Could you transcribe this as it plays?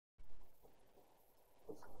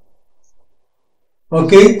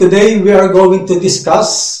Okay, today we are going to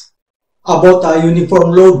discuss about a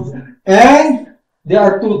uniform load. And there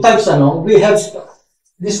are two types. We have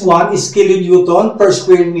this one is kilonewton per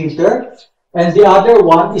square meter and the other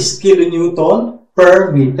one is kilonewton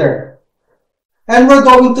per meter. And we're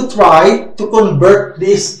going to try to convert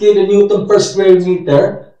this kilonewton per square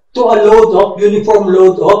meter to a uniform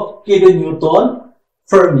load of kilonewton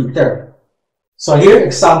per meter. So here,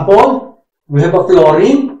 example, we have a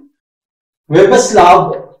flooring. We have a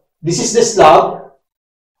slab. This is the slab.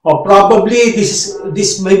 Or probably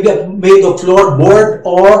this may be made of floorboard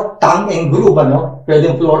or tongue and groove.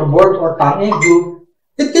 Pwedeng floorboard or tongue and groove.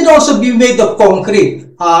 It can also be made of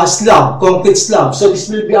concrete slab, concrete slab. So this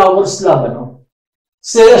will be our slab.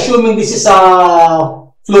 Say assuming this is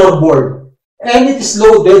a floorboard and it is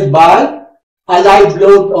loaded by a live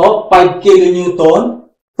load of 5 kilonewton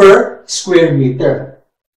per square meter.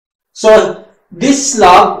 So this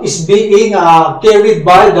slab is being carried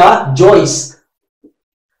by the joist.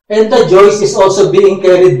 And the joist is also being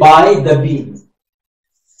carried by the beam.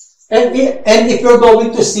 And if you're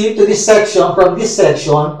going to see to this section, from this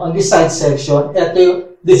section, on this side section,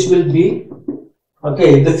 this will be,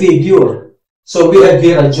 the figure. So we have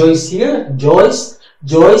here a joist here, joist,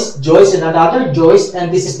 and another joist, and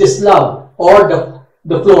this is the slab, or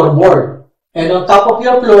the floorboard. And on top of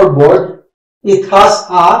your floorboard, it has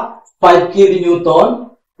a 5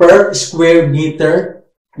 kilonewton per square meter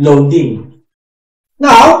loading.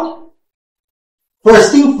 Now,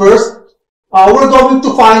 first thing first, we're going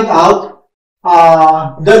to find out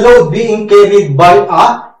the load being carried by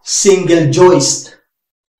a single joist.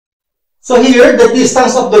 So here, the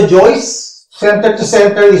distance of the joist, center to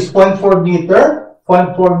center, is 0.4 meter,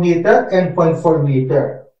 0.4 meter, and 0.4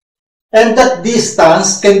 meter. And that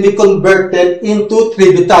distance can be converted into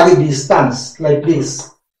tributary distance, like this.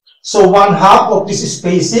 So 1/2 of this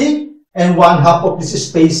spacing and 1/2 of this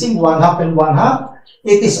spacing, 1/2 and 1/2.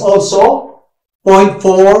 It is also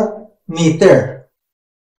 0.4 meter.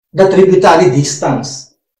 The tributary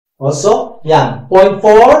distance. Also,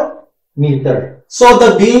 0.4 meter. So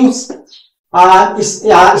the beams is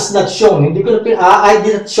not shown. I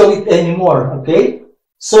didn't show it anymore. Okay?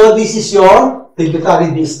 So this is your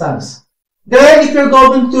tributary distance. Then if you're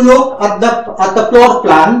going to look at the floor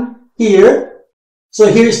plan here, so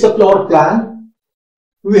here's the floor plan.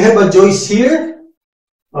 We have a joist here,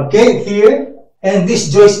 here, and this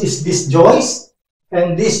joist is this joist,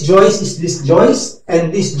 and this joist is this joist,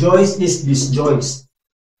 and this joist is this joist.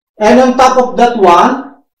 And on top of that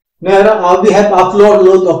one, we have a floor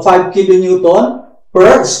load of 5 kilonewton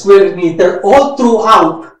per square meter all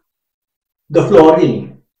throughout the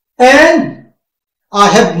flooring. And I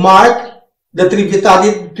have marked the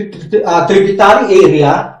tributary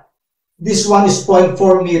area. This one is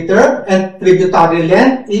 0.4 meter and tributary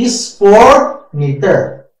length is 4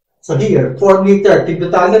 meter. So here, 4 meter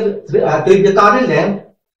tributary length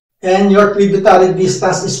and your tributary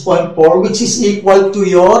distance is 0.4, which is equal to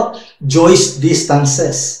your joist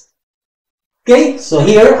distances. Okay, so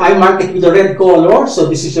here I mark it with the red color. So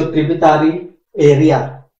this is your tributary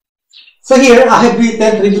area. So here I have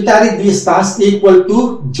written tributary distance equal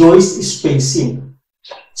to joist spacing.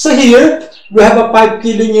 So here, we have a 5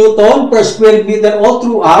 kilonewton per square meter all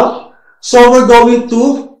throughout. So we're going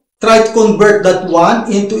to try to convert that one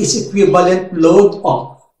into its equivalent load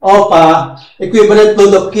of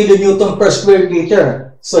kilonewton per square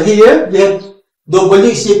meter. So here we have W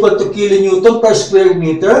is equal to kilonewton per square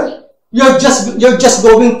meter. You're just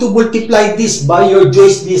going to multiply this by your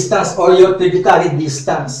joist distance or your tributary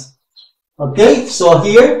distance. Okay, so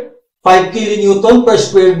here 5 kilonewton per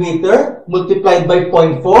square meter multiplied by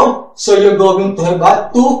 0.4. So you're going to have a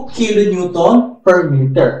 2 kilonewton per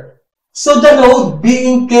meter. So the load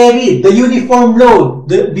being carried, the uniform load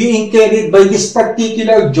being carried by this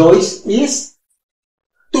particular joist is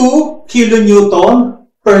 2 kilonewton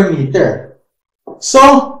per meter.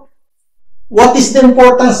 So what is the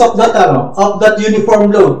importance of that uniform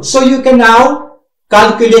load? So you can now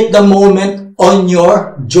calculate the moment on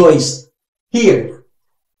your joist. Here.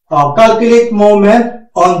 Calculate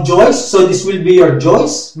moment on joist. So this will be your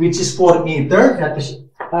joist, which is 4 meter.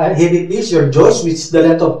 Here it is, your joist, which is the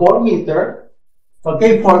length of 4 meter.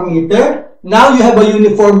 Okay, 4 meter. Now you have a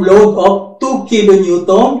uniform load of 2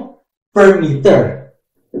 kilonewton per meter.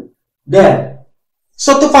 Then,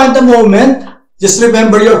 so to find the moment, just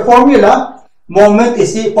remember your formula. Moment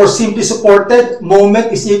is for simply supported.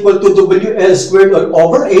 Moment is equal to WL squared all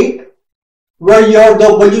over 8. Where your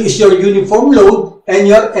W is your uniform load and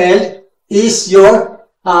your L is your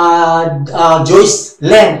joist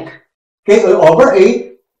length. Okay, all over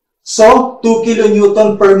 8. So, 2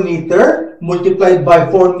 kilonewton per meter multiplied by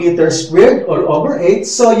 4 meters squared all over 8.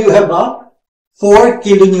 So, you have a 4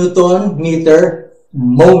 kilonewton meter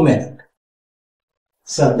moment.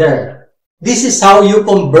 So, there. This is how you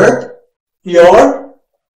convert your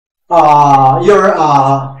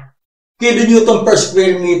kilonewton per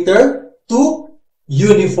square meter to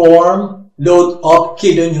uniform load of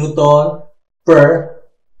kilonewton per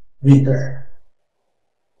meter.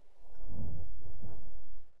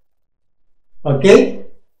 Okay?